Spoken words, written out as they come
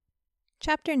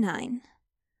Chapter 9.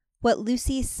 What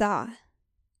Lucy Saw.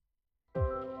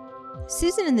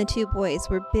 Susan and the two boys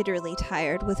were bitterly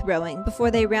tired with rowing before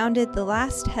they rounded the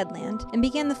last headland and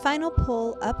began the final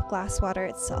pull up Glasswater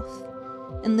itself.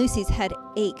 And Lucy's head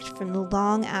ached from the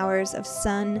long hours of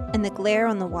sun and the glare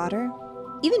on the water.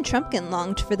 Even Trumpkin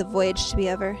longed for the voyage to be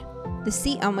over. The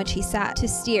seat on which he sat to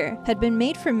steer had been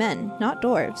made for men, not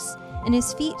dwarves, and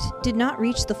his feet did not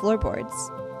reach the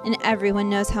floorboards. And everyone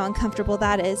knows how uncomfortable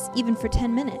that is, even for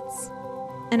 10 minutes.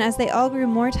 And as they all grew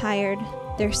more tired,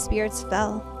 their spirits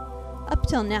fell. Up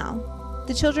till now,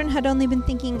 the children had only been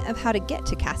thinking of how to get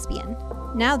to Caspian.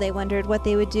 Now they wondered what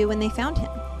they would do when they found him,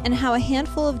 and how a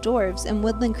handful of dwarves and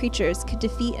woodland creatures could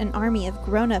defeat an army of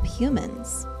grown-up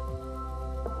humans.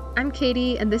 I'm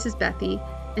Katie, and this is Bethy,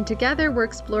 and together we're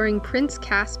exploring Prince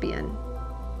Caspian.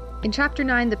 In Chapter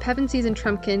 9, the Pevensies and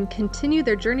Trumpkin continue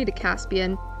their journey to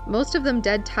Caspian, most of them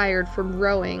dead tired from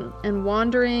rowing and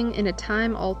wandering in a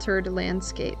time-altered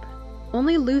landscape.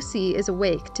 Only Lucy is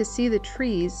awake to see the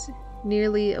trees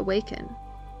nearly awaken.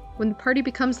 When the party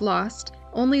becomes lost,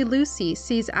 only Lucy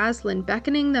sees Aslan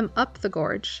beckoning them up the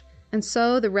gorge, and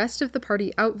so the rest of the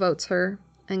party outvotes her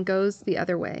and goes the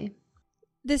other way.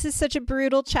 This is such a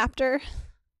brutal chapter.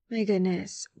 My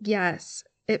goodness, yes.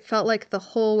 It felt like the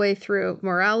whole way through,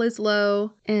 morale is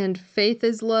low, and faith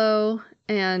is low,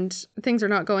 and things are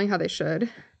not going how they should.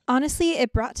 Honestly,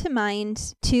 it brought to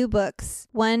mind two books,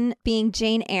 one being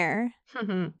Jane Eyre,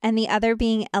 and the other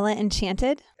being Ella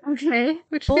Enchanted. Okay,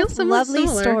 which Both feels somewhat lovely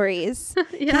similar. stories.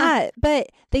 Yeah, but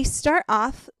they start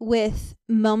off with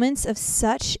moments of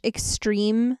such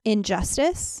extreme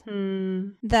injustice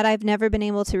that I've never been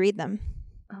able to read them.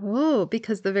 Oh,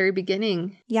 because the very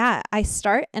beginning. Yeah, I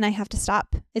start and I have to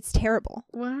stop. It's terrible.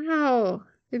 Wow.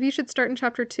 Maybe you should start in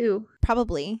Chapter 2.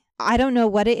 Probably. I don't know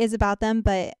what it is about them,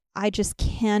 but I just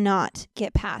cannot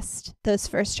get past those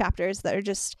first chapters that are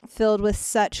just filled with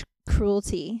such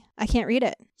cruelty. I can't read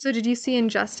it. So did you see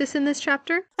injustice in this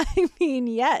chapter? I mean,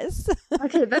 yes.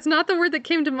 Okay, that's not the word that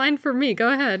came to mind for me.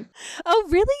 Go ahead. Oh,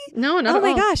 really? No, not at all. Oh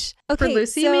my gosh. Okay, For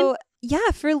Lucy, so, you mean?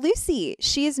 yeah, for Lucy.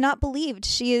 She is not believed.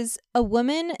 She is a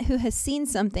woman who has seen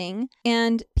something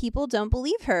and people don't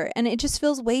believe her. And it just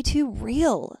feels way too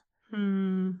real.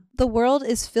 The world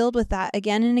is filled with that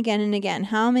again and again and again.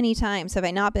 How many times have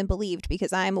I not been believed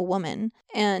because I'm a woman?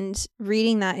 And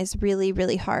reading that is really,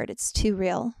 really hard. It's too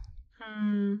real.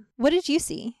 What did you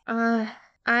see?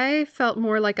 I felt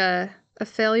more like a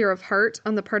failure of heart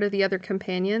on the part of the other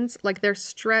companions. Like they're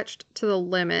stretched to the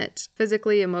limit,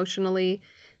 physically, emotionally.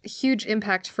 A huge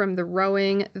impact from the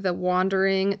rowing, the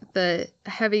wandering, the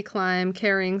heavy climb,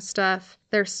 carrying stuff.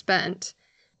 They're spent.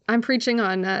 I'm preaching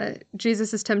on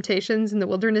Jesus' temptations in the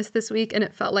wilderness this week, and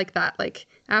it felt like that. Like,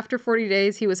 after 40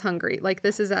 days, he was hungry. Like,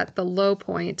 this is at the low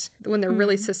point when they're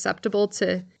really susceptible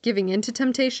to giving into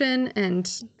temptation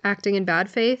and acting in bad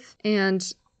faith,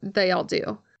 and they all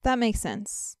do. That makes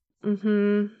sense.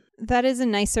 That is a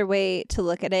nicer way to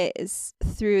look at it, is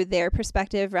through their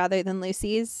perspective rather than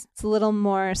Lucy's. It's a little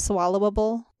more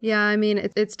swallowable. Yeah, I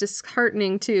mean, it's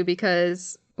disheartening, too,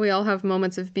 because we all have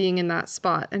moments of being in that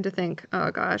spot and to think,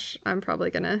 oh gosh, I'm probably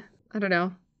gonna, I don't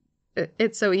know.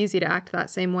 It's so easy to act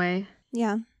that same way.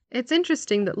 Yeah. It's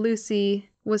interesting that Lucy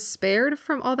was spared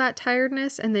from all that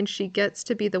tiredness and then she gets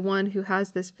to be the one who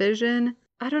has this vision.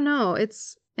 I don't know.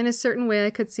 It's, in a certain way,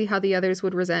 I could see how the others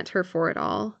would resent her for it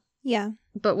all. Yeah.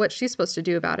 But what's she supposed to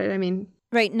do about it? I mean...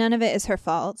 Right, none of it is her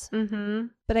fault.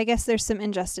 But I guess there's some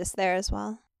injustice there as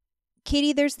well.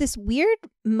 Katie, there's this weird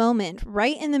moment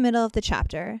right in the middle of the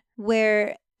chapter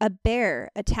where a bear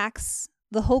attacks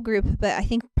the whole group, but I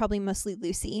think probably mostly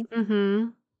Lucy.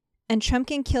 And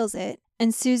Trumpkin kills it.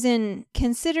 And Susan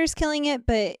considers killing it,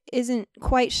 but isn't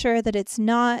quite sure that it's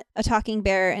not a talking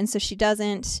bear, and so she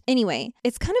doesn't. Anyway,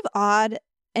 it's kind of odd,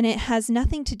 and it has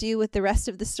nothing to do with the rest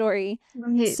of the story.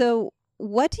 Right. So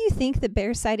what do you think the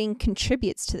bear sighting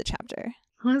contributes to the chapter?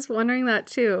 I was wondering that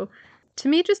too. To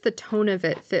me, just the tone of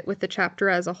it fit with the chapter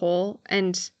as a whole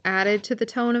and added to the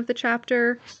tone of the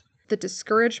chapter. The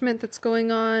discouragement that's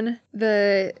going on,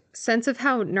 the sense of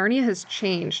how Narnia has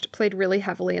changed played really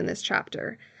heavily in this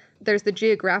chapter. There's the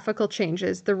geographical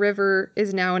changes. The river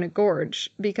is now in a gorge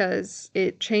because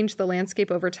it changed the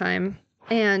landscape over time.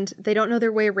 And they don't know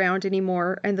their way around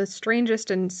anymore. And the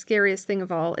strangest and scariest thing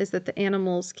of all is that the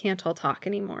animals can't all talk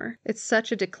anymore. It's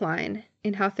such a decline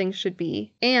in how things should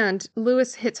be. And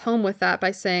Lewis hits home with that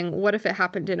by saying, what if it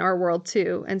happened in our world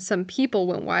too? And some people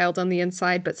went wild on the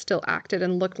inside, but still acted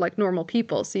and looked like normal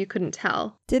people, so you couldn't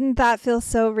tell. Didn't that feel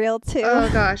so real too? Oh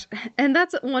gosh. And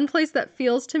that's one place that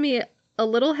feels to me a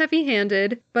little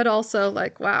heavy-handed, but also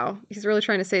like, wow, he's really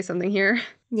trying to say something here.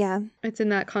 Yeah. It's in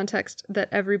that context that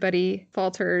everybody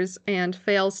falters and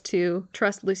fails to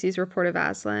trust Lucy's report of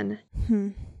Aslan.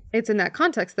 It's in that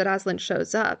context that Aslan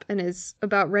shows up and is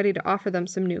about ready to offer them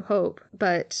some new hope,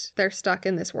 but they're stuck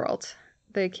in this world.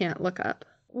 They can't look up.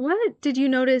 What did you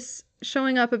notice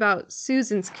showing up about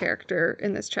Susan's character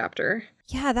in this chapter?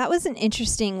 Yeah, that was an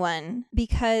interesting one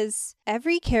because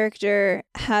every character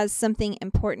has something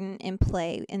important in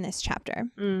play in this chapter.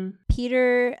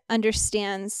 Peter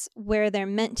understands where they're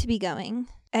meant to be going.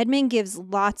 Edmund gives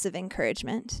lots of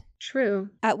encouragement. True.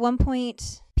 At one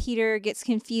point, Peter gets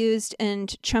confused and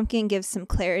Trumpkin gives some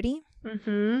clarity.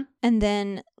 And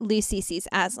then Lucy sees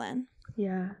Aslan.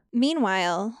 Yeah.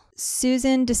 Meanwhile,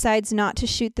 Susan decides not to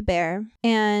shoot the bear,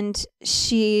 and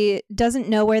she doesn't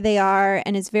know where they are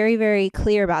and is very, very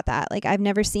clear about that. Like, I've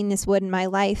never seen this wood in my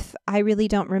life. I really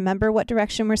don't remember what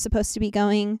direction we're supposed to be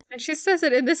going. And she says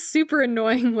it in this super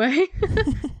annoying way.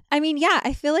 I mean, yeah,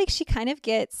 I feel like she kind of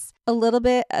gets a little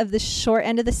bit of the short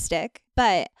end of the stick,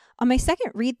 but on my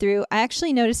second read through, I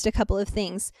actually noticed a couple of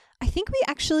things. I think we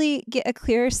actually get a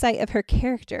clearer sight of her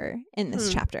character in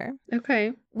this chapter.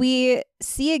 Okay. We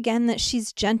see again that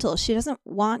she's gentle. She doesn't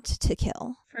want to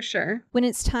kill. For sure. When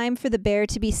it's time for the bear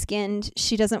to be skinned,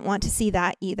 she doesn't want to see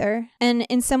that either. And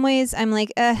in some ways, I'm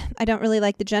like, I don't really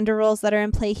like the gender roles that are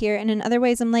in play here. And in other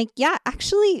ways, I'm like, yeah,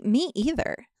 actually, me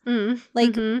either.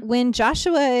 Like, when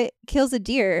Joshua kills a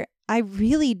deer, I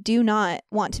really do not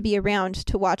want to be around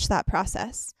to watch that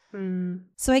process.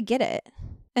 So I get it.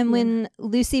 And when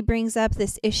Lucy brings up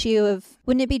this issue of,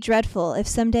 wouldn't it be dreadful if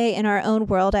someday in our own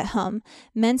world at home,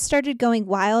 men started going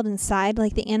wild inside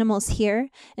like the animals here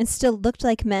and still looked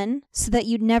like men so that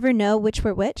you'd never know which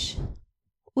were which?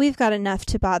 We've got enough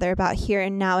to bother about here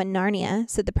and now in Narnia,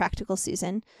 said the practical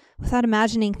Susan, without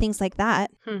imagining things like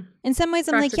that. In some ways,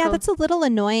 I'm like, yeah, that's a little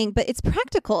annoying, but it's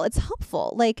practical. It's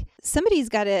helpful. Like, somebody's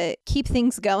got to keep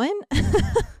things going.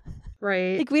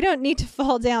 Right. Like, we don't need to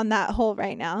fall down that hole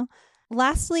right now.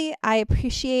 Lastly, I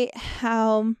appreciate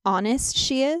how honest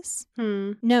she is.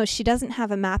 No, she doesn't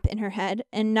have a map in her head,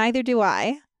 and neither do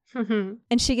I. And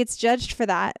she gets judged for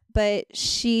that, but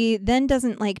she then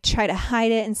doesn't like try to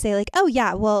hide it and say like, oh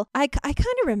yeah, well, I kind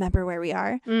of remember where we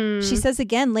are. She says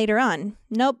again later on,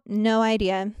 nope, no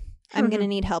idea. I'm going to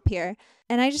need help here.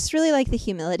 And I just really like the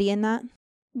humility in that.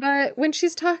 But when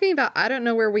she's talking about, I don't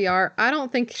know where we are, I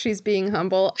don't think she's being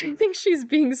humble. I think she's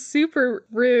being super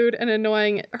rude and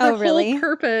annoying. Her whole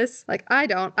purpose, like,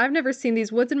 I've never seen these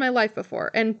woods in my life before.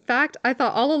 In fact, I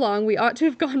thought all along we ought to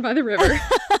have gone by the river.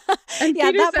 And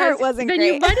yeah, Peter that says, part wasn't then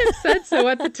great. You might have said so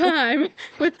at the time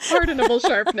with pardonable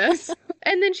sharpness.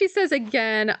 And then she says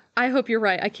again, I hope you're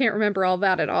right. I can't remember all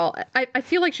that at all. I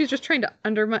feel like she's just trying to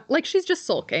undermine, like she's just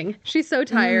sulking. She's so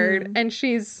tired and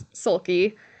she's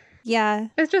sulky. Yeah.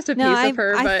 It's just a piece of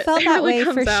her, but I felt that really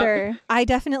way for out. sure. I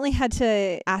definitely had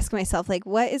to ask myself, like,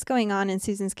 what is going on in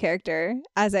Susan's character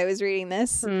as I was reading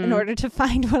this in order to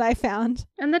find what I found.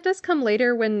 And that does come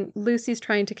later when Lucy's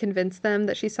trying to convince them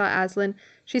that she saw Aslan.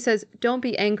 She says, don't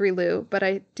be angry, Lou, but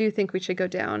I do think we should go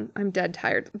down. I'm dead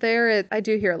tired. There, I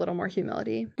do hear a little more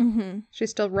humility.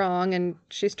 She's still wrong, and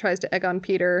she tries to egg on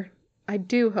Peter. I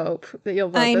do hope that you'll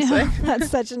vote this way. That's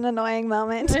such an annoying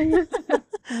moment.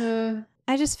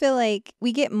 I just feel like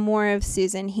we get more of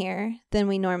Susan here than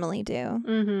we normally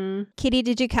do. Kitty,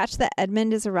 did you catch that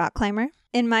Edmund is a rock climber?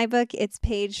 In my book, it's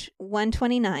page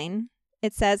 129.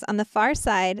 It says, on the far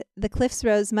side, the cliffs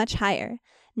rose much higher.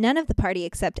 None of the party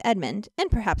except Edmund, and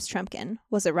perhaps Trumpkin,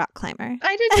 was a rock climber.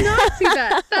 I did not see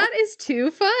that. That is too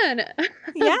fun.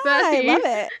 Yeah, I love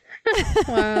it.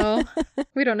 Wow.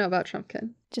 We don't know about Trumpkin.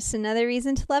 Just another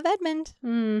reason to love Edmund.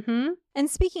 And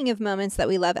speaking of moments that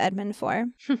we love Edmund for.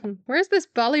 Where's this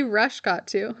Bolly Rush got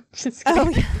to? Oh,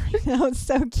 yeah, I know. It's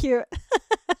so cute.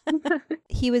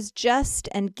 He was just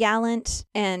and gallant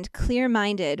and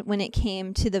clear-minded when it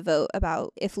came to the vote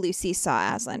about if Lucy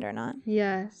saw Aslan or not.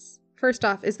 Yes. First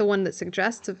off is the one that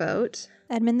suggests a vote.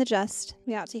 Edmund the Just.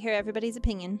 We ought to hear everybody's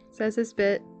opinion. Says his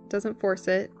bit, doesn't force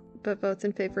it, but votes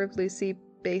in favor of Lucy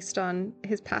based on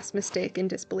his past mistake in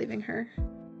disbelieving her.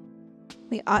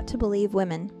 We ought to believe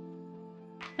women.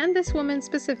 And this woman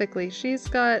specifically. She's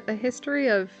got a history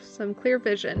of some clear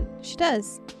vision. She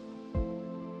does.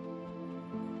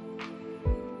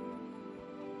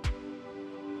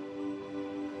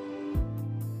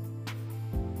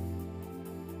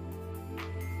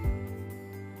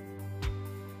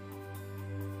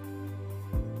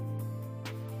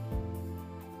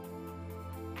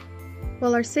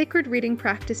 Well, our sacred reading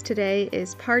practice today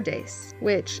is Pardes,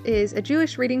 which is a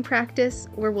Jewish reading practice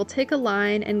where we'll take a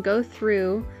line and go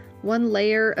through one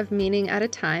layer of meaning at a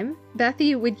time.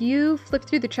 Bethy, would you flip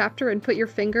through the chapter and put your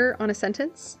finger on a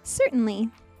sentence? Certainly.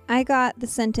 I got the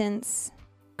sentence,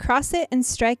 cross it and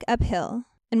strike uphill,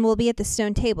 and we'll be at the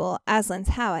stone table, Aslan's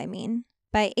how, I mean,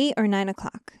 by 8 or 9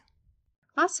 o'clock.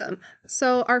 Awesome.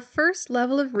 So our first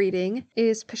level of reading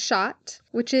is Peshat,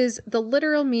 which is the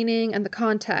literal meaning and the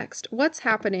context. What's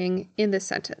happening in this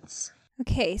sentence?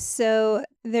 Okay, so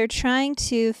they're trying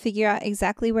to figure out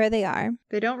exactly where they are.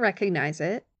 They don't recognize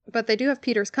it, but they do have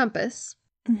Peter's compass.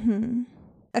 Mm-hmm.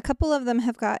 A couple of them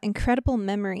have got incredible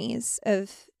memories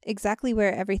of exactly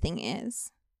where everything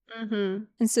is. Mm-hmm.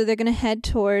 And so they're going to head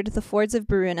toward the fords of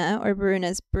Bruna, or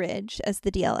Bruna's Bridge, as the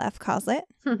DLF calls it.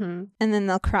 Mm-hmm. And then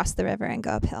they'll cross the river and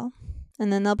go uphill.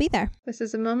 And then they'll be there. This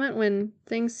is a moment when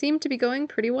things seem to be going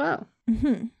pretty well.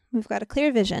 Mm-hmm. We've got a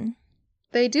clear vision.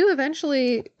 They do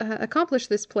eventually accomplish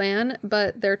this plan,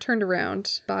 but they're turned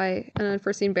around by an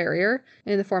unforeseen barrier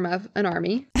in the form of an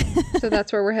army. So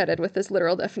that's where we're headed with this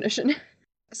literal definition.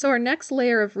 So our next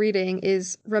layer of reading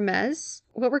is Remez.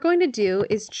 What we're going to do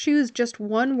is choose just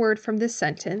one word from this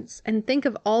sentence and think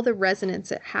of all the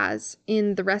resonance it has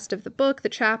in the rest of the book, the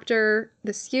chapter,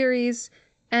 the series,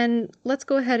 and let's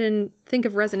go ahead and think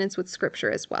of resonance with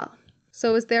scripture as well.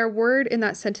 So is there a word in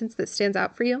that sentence that stands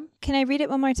out for you? Can I read it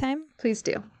one more time? Please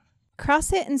do.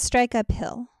 Cross it and strike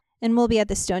uphill, and we'll be at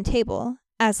the stone table,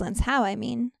 Aslan's how, I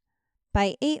mean,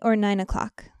 by 8 or 9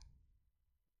 o'clock.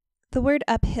 The word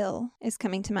uphill is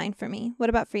coming to mind for me. What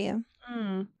about for you?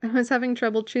 I was having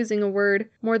trouble choosing a word,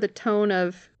 more the tone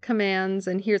of commands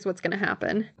and here's what's going to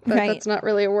happen. But Right. That's not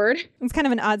really a word. It's kind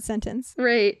of an odd sentence.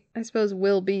 Right. I suppose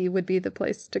will be would be the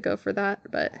place to go for that,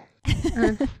 but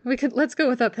let's go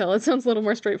with uphill. It sounds a little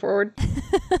more straightforward.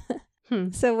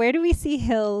 So where do we see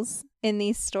hills in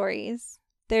these stories?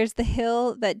 There's the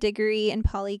hill that Diggory and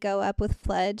Polly go up with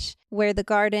Fledge, where the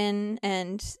garden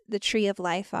and the tree of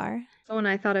life are. The one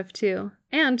I thought of too.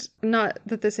 And not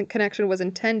that this connection was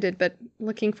intended, but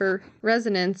looking for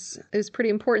resonance is pretty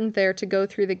important there to go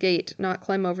through the gate, not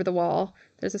climb over the wall.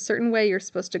 There's a certain way you're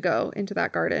supposed to go into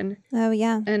that garden. Oh,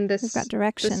 yeah. And We've got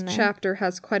direction this there. chapter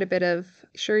has quite a bit of,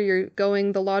 sure, you're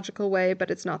going the logical way,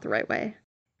 but it's not the right way.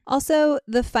 Also,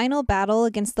 the final battle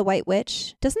against the White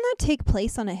Witch, doesn't that take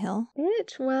place on a hill?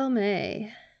 It well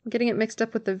may. I'm getting it mixed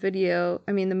up with the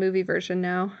movie version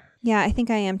now. Yeah, I think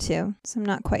I am too, so I'm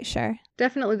not quite sure.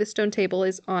 Definitely the stone table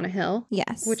is on a hill.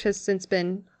 Yes. Which has since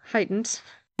been heightened.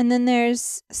 And then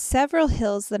there's several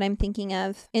hills that I'm thinking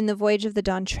of in the Voyage of the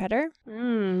Dawn Treader.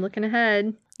 Looking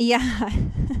ahead. Yeah.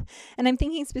 And I'm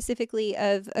thinking specifically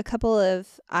of a couple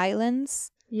of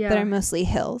islands that are mostly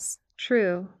hills.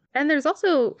 True. And there's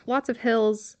also lots of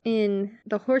hills in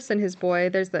The Horse and His Boy.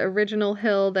 There's the original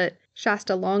hill that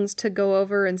Shasta longs to go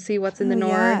over and see what's in the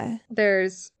north. Yeah.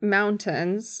 There's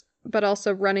mountains, but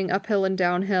also running uphill and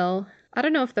downhill. I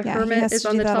don't know if the Hermit is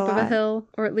on the top of a hill,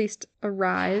 or at least a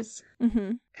rise.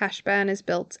 Mm-hmm. Kashban is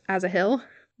built as a hill.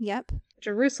 Yep.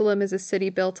 Jerusalem is a city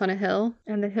built on a hill,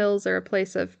 and the hills are a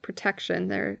place of protection.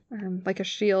 They're like a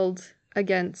shield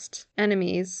against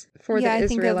enemies for the Israelites. Yeah, I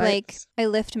think of I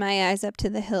lift my eyes up to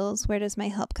the hills. Where does my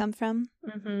help come from?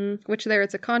 Mm-hmm. Which there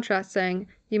it's a contrast saying,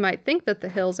 you might think that the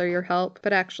hills are your help,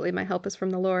 but actually my help is from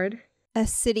the Lord. A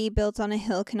city built on a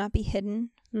hill cannot be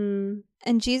hidden. And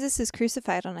Jesus is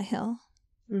crucified on a hill.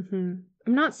 Mm-hmm.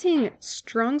 I'm not seeing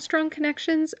strong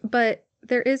connections, but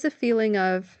there is a feeling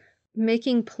of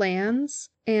making plans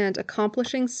and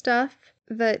accomplishing stuff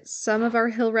that some of our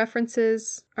hill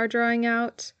references are drawing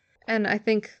out. And I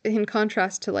think in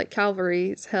contrast to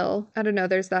Calvary's hill, I don't know,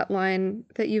 there's that line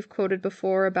that you've quoted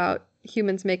before about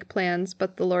humans make plans,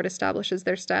 but the Lord establishes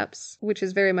their steps, which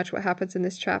is very much what happens in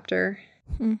this chapter.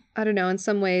 I don't know, in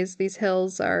some ways these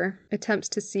hills are attempts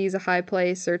to seize a high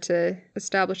place or to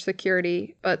establish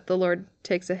security, but the Lord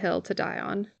takes a hill to die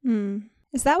on.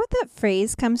 Is that what that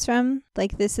phrase comes from?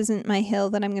 This isn't my hill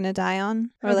that I'm going to die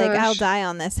on? Or gosh. I'll die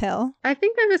on this hill? I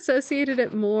think I've associated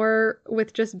it more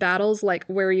with just battles,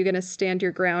 where are you going to stand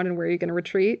your ground and where are you going to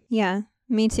retreat? Yeah,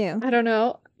 me too. I don't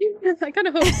know. I kind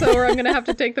of hope so, or I'm going to have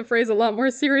to take the phrase a lot more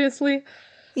seriously.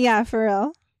 Yeah, for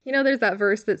real. You know, there's that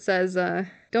verse that says,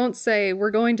 don't say,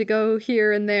 we're going to go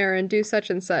here and there and do such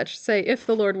and such. Say, if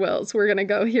the Lord wills, we're going to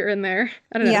go here and there.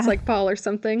 I don't know, It's like Paul or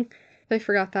something. They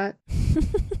forgot that.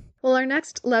 Well, our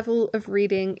next level of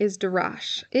reading is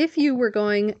Darash. If you were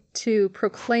going to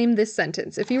proclaim this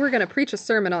sentence, if you were going to preach a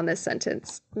sermon on this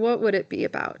sentence, what would it be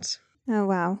about? Oh,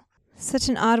 wow. Such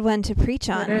an odd one to preach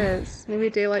on. It is. Maybe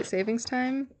daylight savings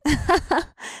time?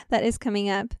 That is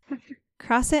coming up.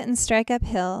 Cross it and strike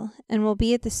uphill, and we'll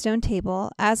be at the stone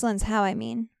table, Aslan's how, I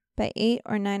mean, by 8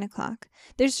 or 9 o'clock.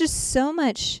 There's just so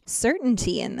much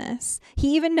certainty in this.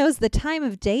 He even knows the time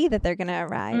of day that they're going to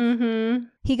arrive. Mm-hmm.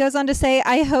 He goes on to say,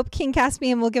 I hope King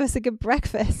Caspian will give us a good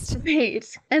breakfast. Right.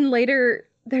 And later,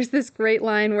 there's this great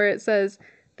line where it says,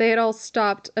 they had all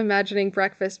stopped imagining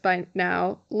breakfast by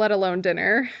now, let alone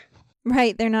dinner.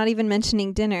 Right, they're not even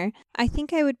mentioning dinner. I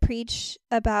think I would preach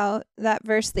about that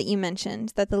verse that you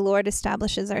mentioned, that the Lord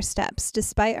establishes our steps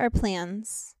despite our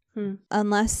plans.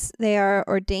 Unless they are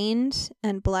ordained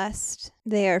and blessed,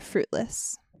 they are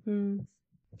fruitless.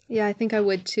 Yeah, I think I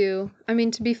would too. I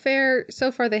mean, to be fair,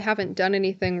 so far they haven't done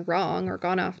anything wrong or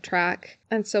gone off track.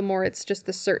 And so more it's just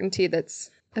the certainty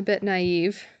that's a bit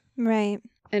naive. Right.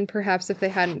 And perhaps if they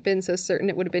hadn't been so certain,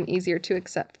 it would have been easier to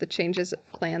accept the changes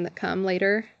of plan that come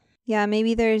later. Yeah,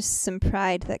 maybe there's some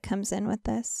pride that comes in with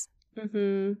this.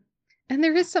 Mm-hmm. And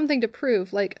there is something to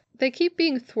prove. Like, they keep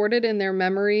being thwarted in their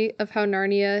memory of how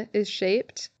Narnia is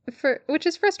shaped, which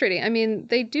is frustrating. I mean,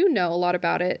 they do know a lot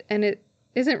about it, and it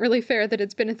isn't really fair that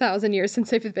it's been 1,000 years since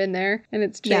they've been there, and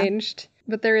it's changed.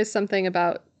 Yeah. But there is something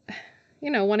about,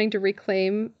 wanting to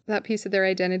reclaim that piece of their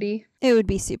identity. It would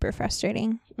be super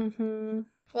frustrating. Mm-hmm.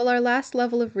 Well, our last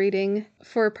level of reading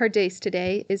for Pardes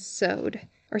today is Sod,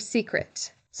 or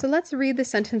secret. So let's read the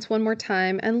sentence one more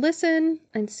time and listen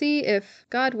and see if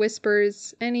God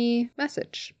whispers any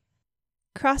message.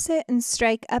 Cross it and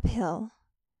strike uphill,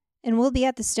 and we'll be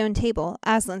at the stone table,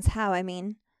 Aslan's How, I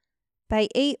mean, by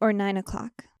 8 or 9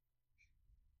 o'clock.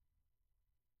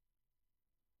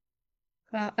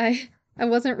 Well, I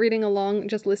wasn't reading along,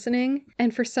 just listening.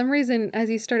 And for some reason, as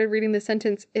you started reading the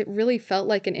sentence, it really felt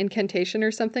like an incantation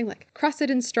or something, like cross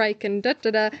it and strike and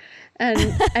da-da-da,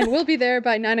 and we'll be there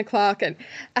by 9 o'clock. And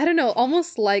I don't know,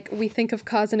 almost like we think of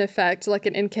cause and effect like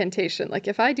an incantation. Like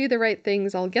if I do the right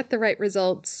things, I'll get the right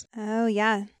results. Oh,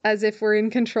 yeah. As if we're in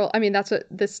control. I mean, that's what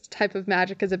this type of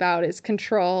magic is about, is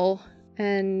control.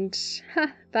 And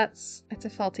it's a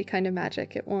faulty kind of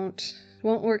magic. It won't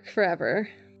work forever.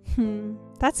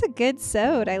 That's a good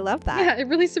sod. I love that. Yeah, it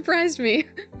really surprised me.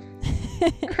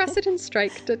 Cross it and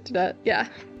strike. Da, da, da. Yeah.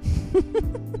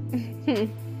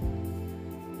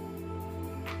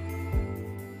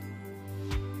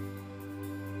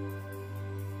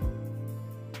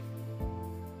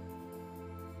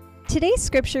 Today's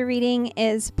scripture reading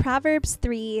is Proverbs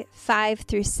 3, 5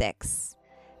 through 6.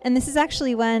 And this is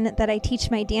actually one that I teach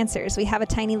my dancers. We have a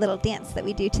tiny little dance that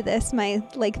we do to this, my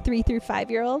 3 through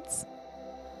 5-year-olds.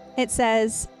 It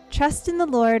says, trust in the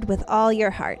Lord with all your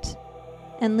heart,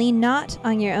 and lean not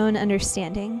on your own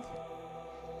understanding.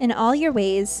 In all your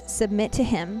ways submit to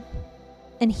him,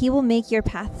 and he will make your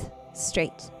path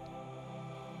straight.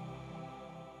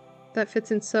 That fits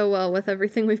in so well with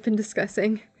everything we've been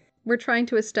discussing. We're trying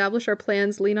to establish our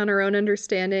plans, lean on our own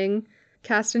understanding,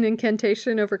 cast an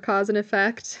incantation over cause and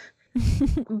effect.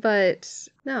 But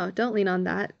no, don't lean on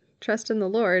that. Trust in the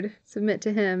Lord, submit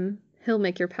to him. He'll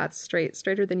make your paths straight,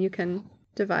 straighter than you can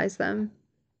devise them.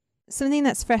 Something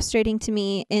that's frustrating to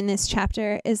me in this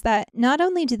chapter is that not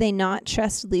only do they not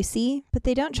trust Lucy, but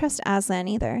they don't trust Aslan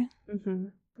either. Mm-hmm.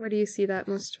 Where do you see that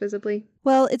most visibly?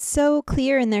 Well, it's so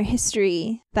clear in their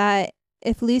history that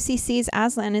if Lucy sees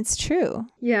Aslan, it's true.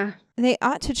 Yeah. They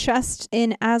ought to trust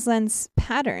in Aslan's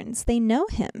patterns. They know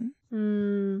him.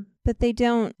 But they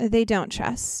don't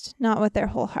trust, not with their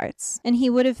whole hearts. And he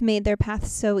would have made their path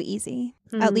so easy.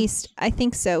 At least I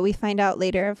think so. We find out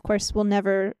later. Of course, we'll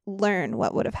never learn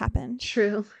what would have happened.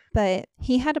 True. But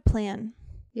he had a plan.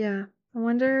 Yeah. I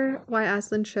wonder why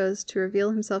Aslan chose to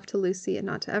reveal himself to Lucy and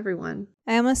not to everyone.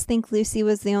 I almost think Lucy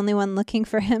was the only one looking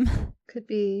for him. Could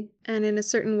be. And in a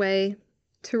certain way,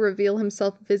 to reveal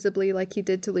himself visibly like he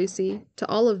did to Lucy, to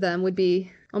all of them would be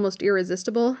almost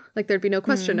irresistible. Like there'd be no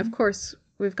question. Of course,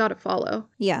 we've got to follow.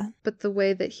 Yeah. But the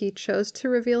way that he chose to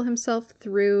reveal himself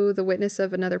through the witness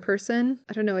of another person,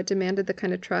 I don't know, it demanded the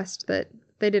kind of trust that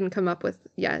they didn't come up with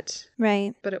yet.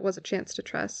 Right. But it was a chance to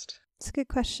trust. It's a good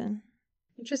question.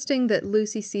 Interesting that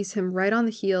Lucy sees him right on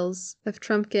the heels of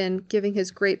Trumpkin giving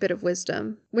his great bit of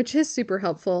wisdom, which is super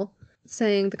helpful,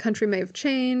 saying the country may have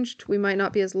changed, we might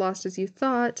not be as lost as you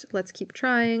thought, let's keep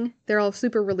trying. They're all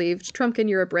super relieved. Trumpkin,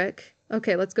 you're a brick.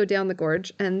 Okay, let's go down the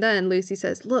gorge. And then Lucy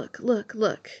says, look, look,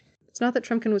 look. It's not that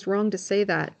Trumpkin was wrong to say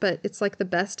that, but it's like the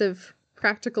best of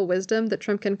practical wisdom that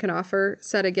Trumpkin can offer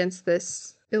set against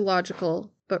this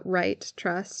illogical but right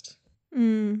trust.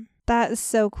 That is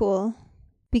so cool.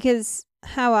 Because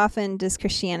how often does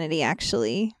Christianity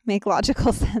actually make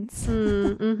logical sense?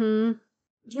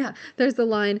 Yeah, there's the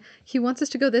line, he wants us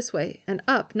to go this way and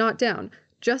up, not down.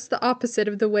 Just the opposite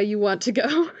of the way you want to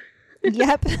go.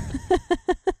 Yep.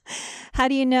 How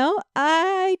do you know?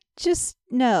 I just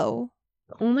know.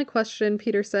 The only question,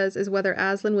 Peter says, is whether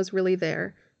Aslan was really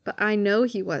there. But I know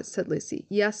he was, said Lucy.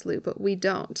 Yes, Lou, but we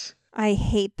don't. I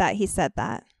hate that he said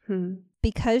that.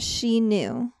 Because she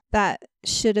knew that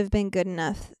should have been good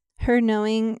enough. Her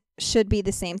knowing should be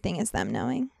the same thing as them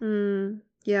knowing.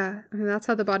 Yeah, I mean, that's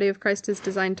how the body of Christ is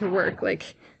designed to work.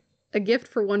 Like, a gift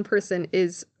for one person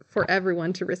is for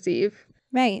everyone to receive.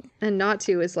 Right. And not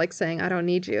to is like saying, I don't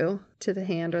need you, to the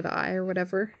hand or the eye or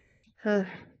whatever.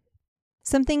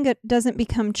 Something doesn't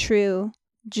become true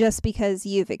just because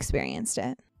you've experienced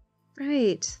it.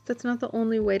 Right. That's not the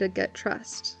only way to get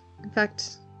trust. In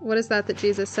fact, what is that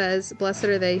Jesus says? Blessed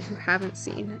are they who haven't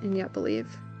seen and yet believe.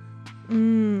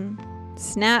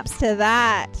 Snaps to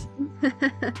that.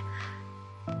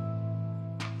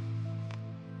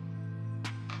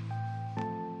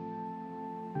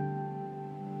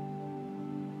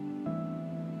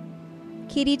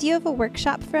 Katie, do you have a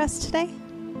workshop for us today?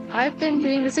 I've been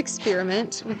doing this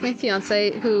experiment with my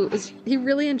fiance, he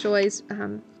really enjoys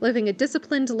living a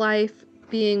disciplined life,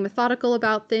 being methodical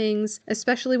about things,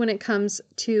 especially when it comes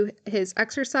to his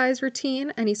exercise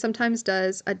routine. And he sometimes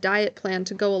does a diet plan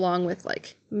to go along with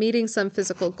like meeting some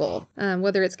physical goal,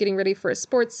 whether it's getting ready for a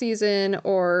sports season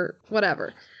or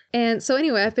whatever. And so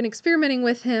anyway, I've been experimenting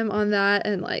with him on that,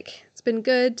 and like it's been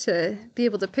good to be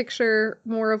able to picture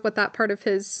more of what that part of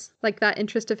his, like that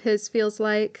interest of his feels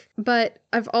like. But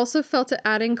I've also felt it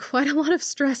adding quite a lot of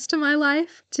stress to my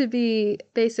life to be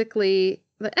basically,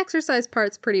 the exercise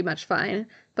part's pretty much fine,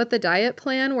 but the diet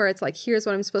plan where it's like, here's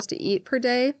what I'm supposed to eat per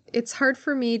day, it's hard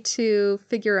for me to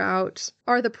figure out,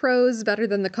 are the pros better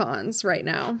than the cons right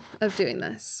now of doing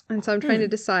this? And so I'm trying to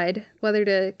decide whether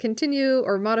to continue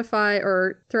or modify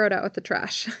or throw it out with the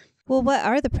trash. Well, what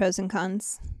are the pros and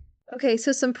cons? Okay,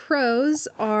 so some pros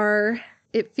are,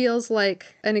 it feels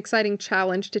like an exciting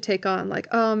challenge to take on. Like,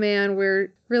 oh man, we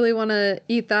really want to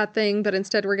eat that thing, but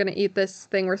instead we're going to eat this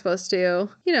thing we're supposed to.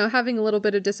 You know, having a little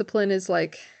bit of discipline is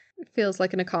like, it feels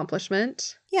like an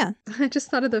accomplishment. Yeah. I just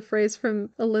thought of the phrase from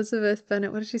Elizabeth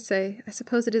Bennet. What did she say? I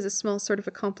suppose it is a small sort of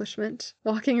accomplishment.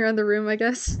 Walking around the room, I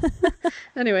guess.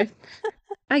 Anyway,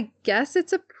 I guess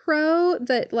it's a pro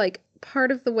that like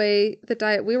part of the way the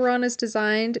diet we were on is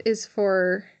designed is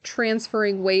for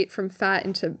transferring weight from fat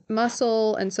into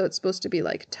muscle, and so it's supposed to be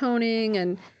like toning,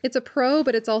 and it's a pro,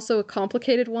 but it's also a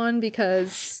complicated one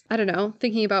because, I don't know,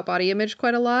 thinking about body image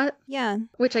quite a lot. Yeah.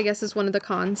 Which I guess is one of the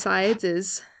con sides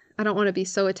is I don't want to be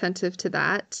so attentive to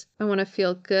that. I want to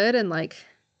feel good and like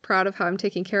proud of how I'm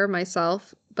taking care of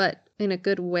myself, but in a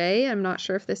good way. I'm not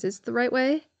sure if this is the right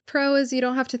way. Pro is you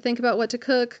don't have to think about what to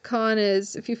cook. Con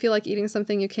is if you feel like eating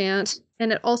something, you can't.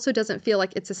 And it also doesn't feel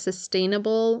like it's a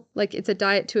sustainable, like it's a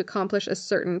diet to accomplish a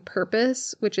certain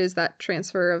purpose, which is that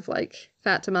transfer of like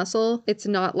fat to muscle. It's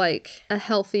not like a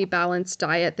healthy, balanced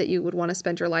diet that you would want to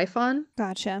spend your life on.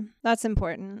 Gotcha. That's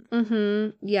important.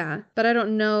 Yeah. But I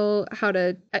don't know how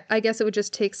to, I guess it would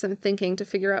just take some thinking to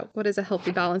figure out what is a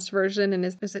healthy, balanced version. And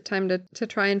is it time to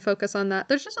try and focus on that?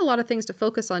 There's just a lot of things to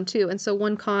focus on too. And so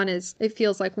one con is it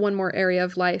feels like one more area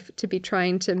of life to be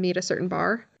trying to meet a certain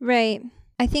bar. Right.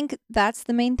 I think that's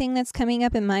the main thing that's coming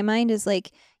up in my mind is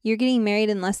like you're getting married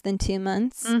in less than 2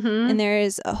 months and there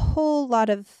is a whole lot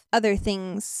of other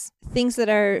things that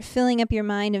are filling up your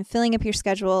mind and filling up your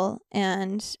schedule,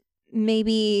 and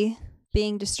maybe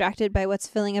being distracted by what's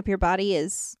filling up your body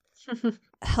is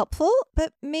helpful,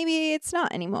 but maybe it's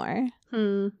not anymore.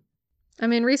 I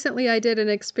mean, recently I did an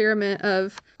experiment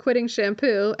of quitting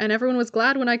shampoo, and everyone was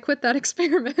glad when I quit that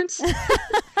experiment.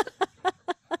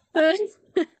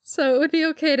 So it would be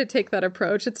okay to take that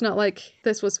approach. It's not like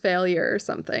this was failure or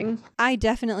something. I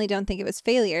definitely don't think it was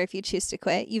failure if you choose to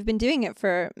quit. You've been doing it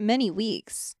for many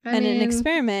weeks. An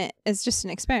experiment is just an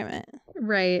experiment.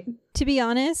 Right. To be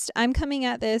honest, I'm coming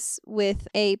at this with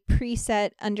a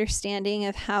preset understanding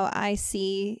of how I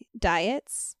see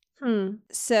diets.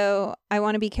 So I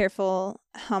want to be careful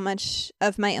how much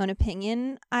of my own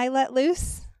opinion I let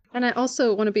loose. And I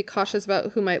also want to be cautious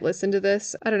about who might listen to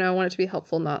this. I don't know. I want it to be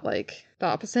helpful, not like the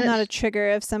opposite. Not a trigger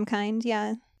of some kind.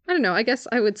 Yeah. I don't know. I guess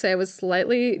I would say I was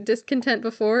slightly discontent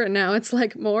before, and now it's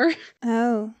like more.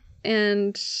 Oh.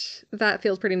 And that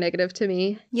feels pretty negative to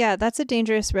me. Yeah, that's a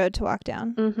dangerous road to walk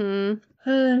down.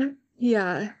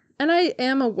 Yeah. And I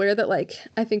am aware that like,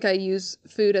 I think I use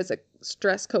food as a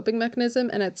stress coping mechanism,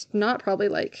 and it's not probably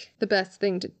like the best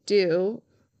thing to do.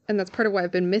 And that's part of why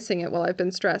I've been missing it while I've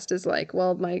been stressed is like,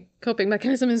 well, my coping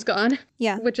mechanism is gone.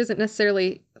 Yeah. Which isn't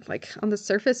necessarily like on the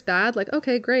surface bad. Like,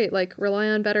 okay, great. Like rely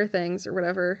on better things or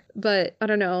whatever. But I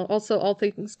don't know. Also, all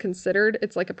things considered,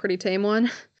 it's like a pretty tame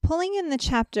one. Pulling in the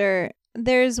chapter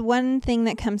there's one thing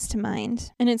that comes to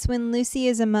mind, and it's when Lucy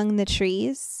is among the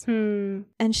trees and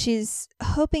she's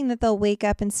hoping that they'll wake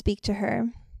up and speak to her.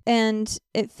 And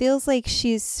it feels like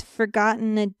she's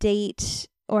forgotten a date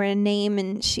or a name,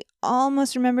 and she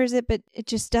almost remembers it, but it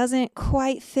just doesn't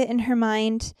quite fit in her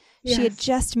mind. Yes. She had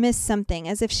just missed something,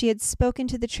 as if she had spoken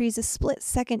to the trees a split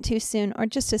second too soon, or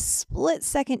just a split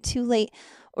second too late,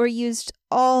 or used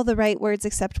all the right words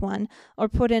except one, or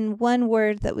put in one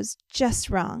word that was just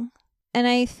wrong. And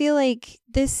I feel like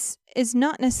this is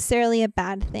not necessarily a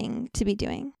bad thing to be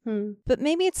doing, but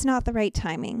maybe it's not the right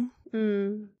timing.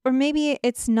 Or maybe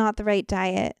it's not the right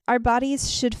diet. Our bodies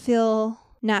should feel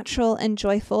natural and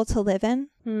joyful to live in.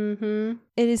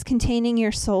 It is containing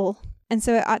your soul, and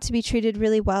so it ought to be treated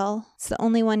really well. It's the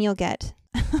only one you'll get.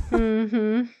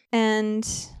 And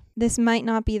this might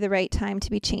not be the right time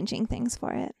to be changing things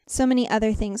for it. So many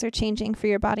other things are changing for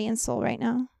your body and soul right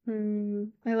now.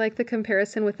 I like the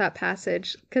comparison with that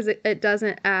passage, because it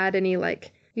doesn't add any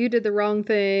like, you did the wrong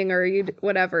thing or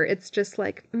whatever. It's just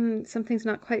like, something's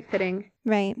not quite fitting.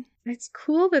 Right. It's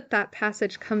cool that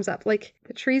passage comes up. Like,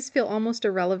 the trees feel almost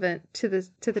irrelevant to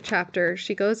the chapter.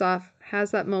 She goes off,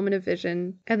 has that moment of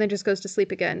vision, and then just goes to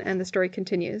sleep again, and the story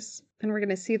continues. And we're going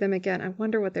to see them again. I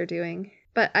wonder what they're doing.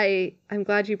 But I'm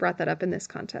glad you brought that up in this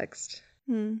context.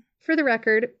 For the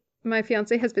record, my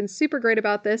fiance has been super great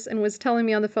about this and was telling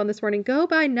me on the phone this morning, go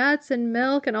buy nuts and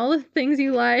milk and all the things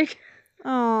you like.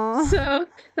 Aww. So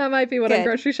that might be what I'm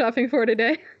grocery shopping for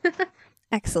today.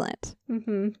 Excellent.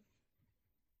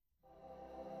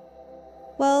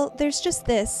 Well, there's just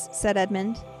this, said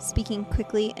Edmund, speaking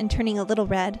quickly and turning a little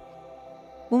red.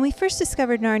 When we first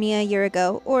discovered Narnia a year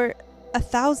ago, or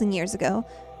 1,000 years ago,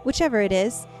 whichever it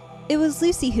is, it was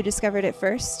Lucy who discovered it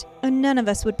first, and none of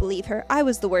us would believe her. I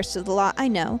was the worst of the lot, I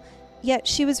know. Yet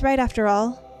she was right after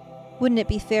all. Wouldn't it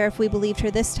be fair if we believed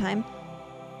her this time?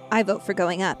 I vote for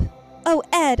going up. Oh,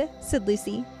 Ed, said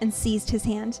Lucy, and seized his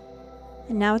hand.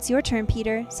 And now it's your turn,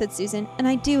 Peter, said Susan, and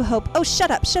I do hope— Oh,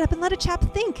 shut up, and let a chap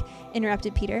think,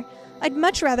 interrupted Peter. I'd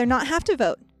much rather not have to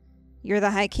vote. You're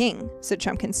the High King, said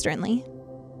Trumpkin sternly.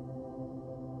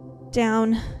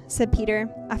 Down, said Peter,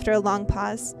 after a long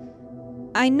pause.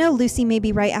 I know Lucy may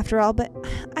be right after all, but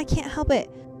I can't help it.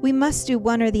 We must do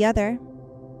one or the other.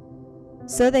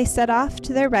 So they set off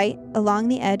to their right along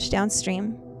the edge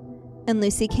downstream, and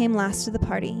Lucy came last to the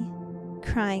party,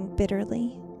 crying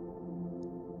bitterly.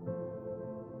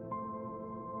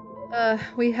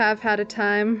 We have had a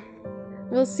time.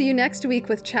 We'll see you next week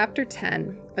with Chapter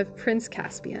 10 of Prince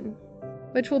Caspian,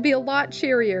 which will be a lot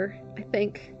cheerier, I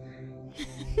think.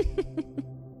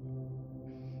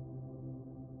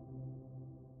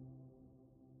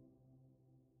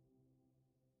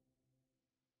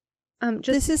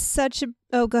 This is such a—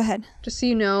 Oh, go ahead. Just so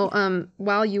you know,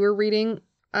 while you were reading,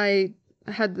 I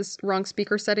had this wrong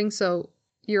speaker setting, so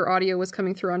your audio was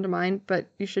coming through onto mine, but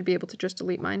you should be able to just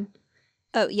delete mine.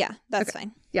 Oh, yeah, that's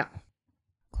fine. Yeah.